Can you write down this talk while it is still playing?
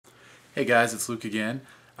Hey guys, it's Luke again.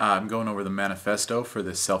 I'm going over the manifesto for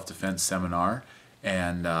this self-defense seminar,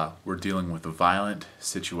 and we're dealing with violent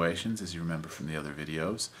situations, as you remember from the other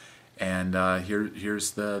videos. And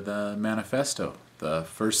here's the manifesto. The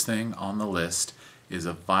first thing on the list is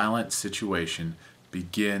a violent situation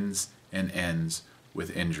begins and ends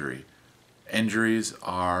with injury. Injuries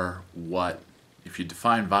are what, if you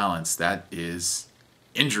define violence, that is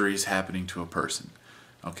injuries happening to a person.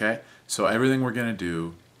 Okay? So everything we're going to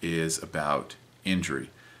do is about injury.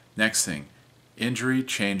 Next thing, injury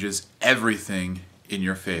changes everything in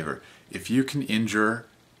your favor. If you can injure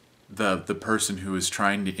the person who is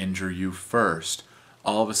trying to injure you first,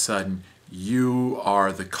 all of a sudden you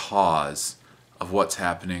are the cause of what's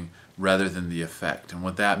happening rather than the effect. And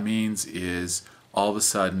what that means is all of a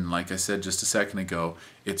sudden, like I said just a second ago,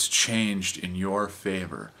 it's changed in your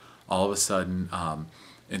favor. All of a sudden,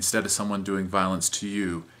 instead of someone doing violence to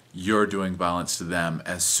you, you're doing violence to them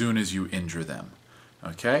as soon as you injure them.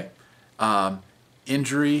 Okay?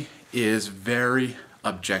 Injury is very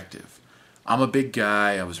objective. I'm a big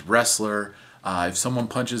guy. I was a wrestler. If someone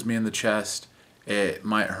punches me in the chest, it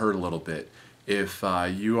might hurt a little bit. If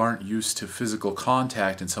you aren't used to physical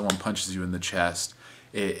contact and someone punches you in the chest,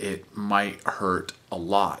 it might hurt a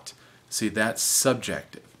lot. See, that's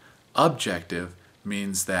subjective. Objective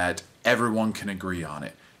means that everyone can agree on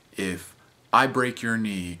it. If I break your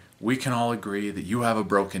knee, we can all agree that you have a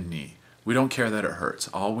broken knee. We don't care that it hurts.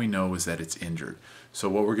 All we know is that it's injured. So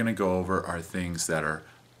what we're going to go over are things that are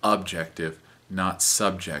objective, not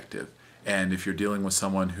subjective. And if you're dealing with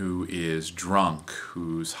someone who is drunk,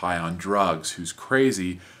 who's high on drugs, who's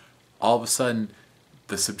crazy, all of a sudden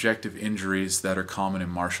the subjective injuries that are common in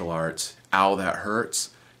martial arts, ow, that hurts,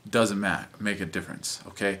 doesn't make a difference,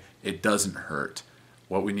 okay? It doesn't hurt.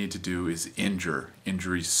 What we need to do is injure.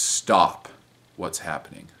 Injuries stop what's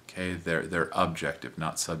happening, okay? They're objective,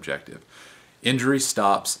 not subjective. Injury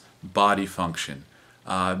stops body function.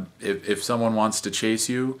 If someone wants to chase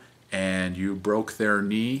you and you broke their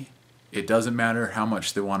knee, it doesn't matter how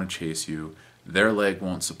much they want to chase you, their leg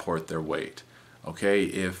won't support their weight. Okay,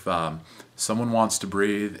 if someone wants to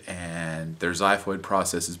breathe and their xiphoid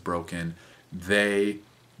process is broken, they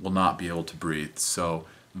will not be able to breathe. So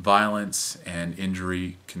violence and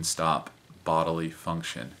injury can stop bodily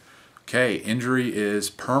function. Okay, injury is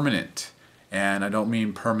permanent. And I don't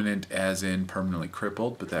mean permanent as in permanently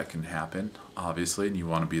crippled, but that can happen, obviously, and you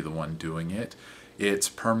want to be the one doing it. It's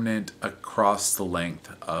permanent across the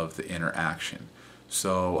length of the interaction.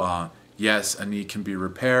 So, yes, a knee can be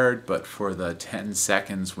repaired, but for the 10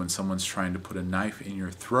 seconds when someone's trying to put a knife in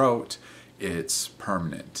your throat, it's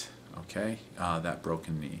permanent, okay, that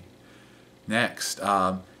broken knee. Next,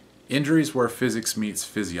 injuries where physics meets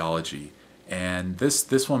physiology. And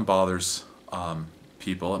this one bothers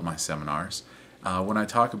people at my seminars when I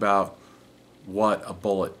talk about what a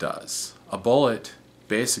bullet does. A bullet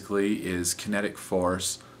basically is kinetic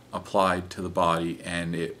force applied to the body,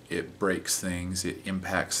 and it breaks things, it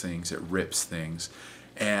impacts things, it rips things.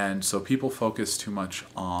 And so people focus too much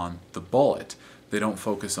on the bullet. They don't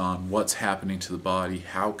focus on what's happening to the body,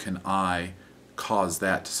 how can I cause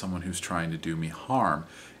that to someone who's trying to do me harm.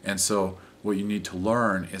 And so what you need to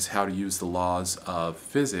learn is how to use the laws of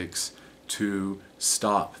physics to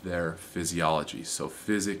stop their physiology. So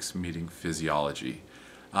physics meeting physiology.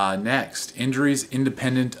 Next, injuries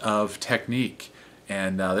independent of technique.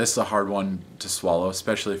 And this is a hard one to swallow,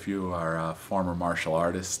 especially if you are a former martial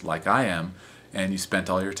artist like I am, and you spent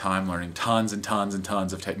all your time learning tons and tons and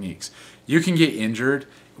tons of techniques. You can get injured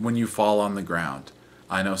when you fall on the ground.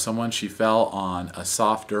 I know someone, she fell on a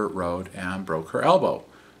soft dirt road and broke her elbow.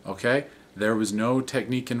 Okay? There was no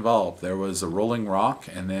technique involved. There was a rolling rock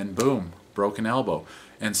and then boom, broken elbow.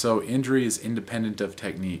 And so injury is independent of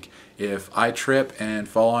technique. If I trip and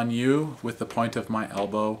fall on you with the point of my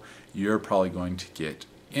elbow, you're probably going to get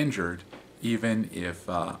injured, even if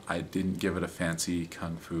I didn't give it a fancy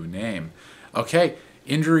kung fu name. Okay,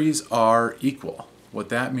 injuries are equal. What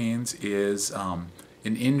that means is an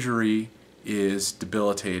injury is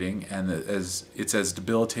debilitating, and it's as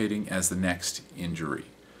debilitating as the next injury.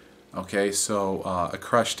 Okay, so a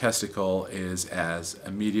crushed testicle is as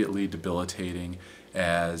immediately debilitating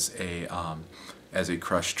as a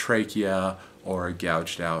crushed trachea or a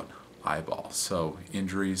gouged out eyeball. So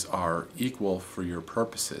injuries are equal for your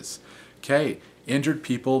purposes. Okay, injured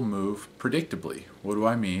people move predictably. What do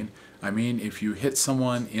I mean? I mean if you hit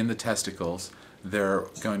someone in the testicles, they're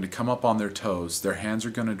going to come up on their toes, their hands are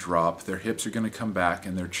going to drop, their hips are going to come back,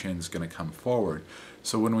 and their chin's going to come forward.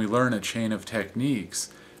 So when we learn a chain of techniques,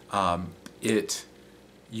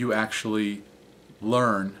 you actually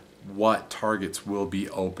learn what targets will be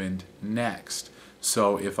opened next.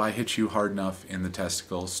 So if I hit you hard enough in the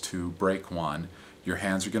testicles to break one, your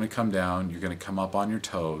hands are going to come down, you're going to come up on your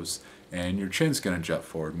toes, and your chin's going to jut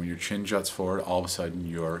forward. When your chin juts forward, all of a sudden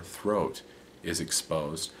your throat is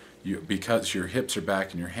exposed. Because your hips are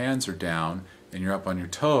back and your hands are down and you're up on your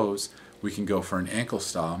toes, we can go for an ankle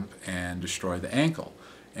stomp and destroy the ankle.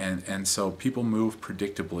 And so people move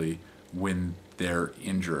predictably when they're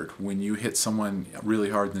injured. When you hit someone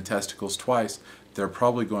really hard in the testicles twice, they're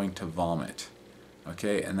probably going to vomit.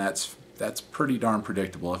 Okay, and that's pretty darn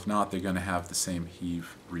predictable. If not, they're going to have the same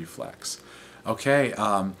heave reflex. Okay,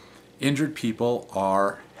 injured people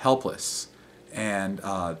are helpless, and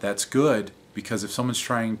that's good, because if someone's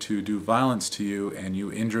trying to do violence to you and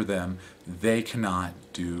you injure them, they cannot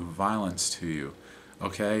do violence to you.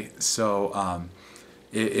 Okay, so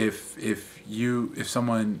if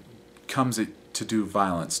someone comes to do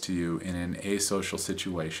violence to you in an asocial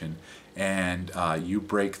situation, and you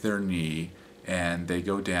break their knee and they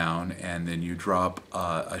go down, and then you drop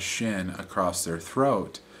a shin across their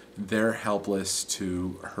throat, they're helpless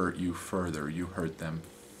to hurt you further. You hurt them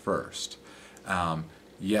first.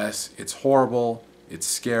 Yes, it's horrible, it's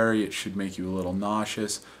scary, it should make you a little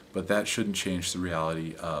nauseous, but that shouldn't change the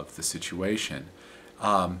reality of the situation.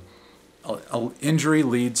 Injury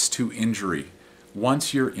leads to injury.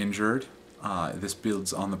 Once you're injured, this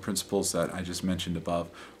builds on the principles that I just mentioned above.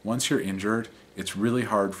 Once you're injured, it's really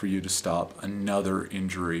hard for you to stop another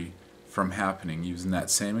injury from happening. Using that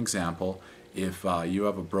same example, if you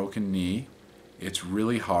have a broken knee, it's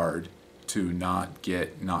really hard to not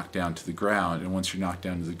get knocked down to the ground. And once you're knocked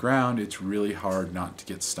down to the ground, it's really hard not to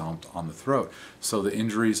get stomped on the throat. So the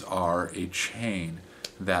injuries are a chain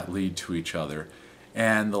that lead to each other.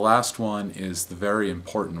 And the last one is the very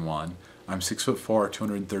important one. I'm 6'4",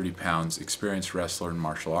 230 pounds, experienced wrestler and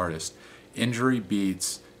martial artist. Injury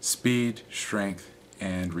beats speed, strength,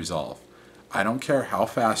 and resolve. I don't care how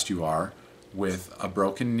fast you are. With a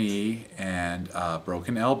broken knee and a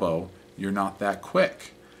broken elbow, you're not that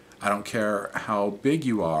quick. I don't care how big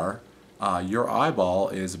you are. Your eyeball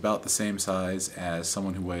is about the same size as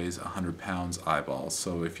someone who weighs 100 pounds eyeballs.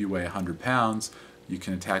 So if you weigh 100 pounds, you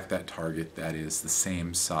can attack that target that is the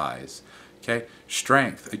same size. Okay,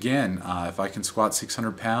 strength. Again, if I can squat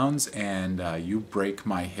 600 pounds and you break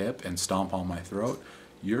my hip and stomp on my throat,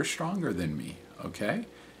 you're stronger than me. Okay.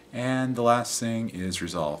 And the last thing is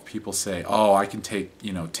resolve. People say, oh, I can take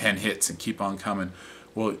 10 hits and keep on coming.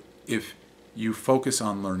 Well, if you focus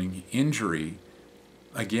on learning injury,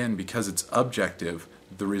 again, because it's objective,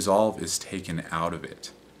 the resolve is taken out of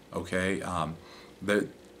it. Okay, that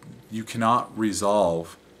you cannot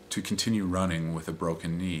resolve to continue running with a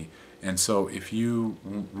broken knee. And so if you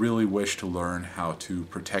really wish to learn how to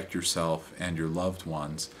protect yourself and your loved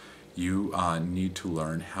ones, you need to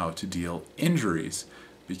learn how to deal injuries,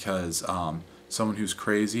 because someone who's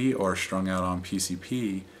crazy or strung out on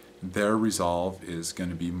PCP, their resolve is going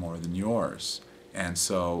to be more than yours. And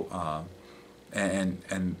so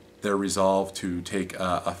and their resolve to take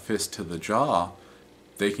a fist to the jaw,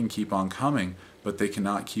 they can keep on coming, but they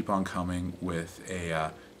cannot keep on coming with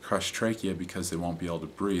a crushed trachea because they won't be able to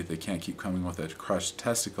breathe. They can't keep coming with a crushed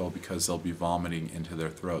testicle because they'll be vomiting into their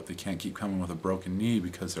throat. They can't keep coming with a broken knee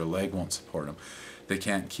because their leg won't support them. They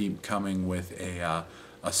can't keep coming with a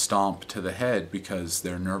stomp to the head because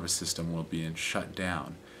their nervous system will be shut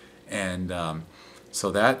down. And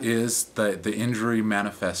so that is the injury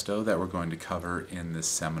manifesto that we're going to cover in this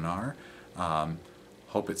seminar.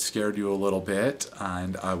 Hope it scared you a little bit,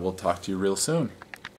 and I will talk to you real soon.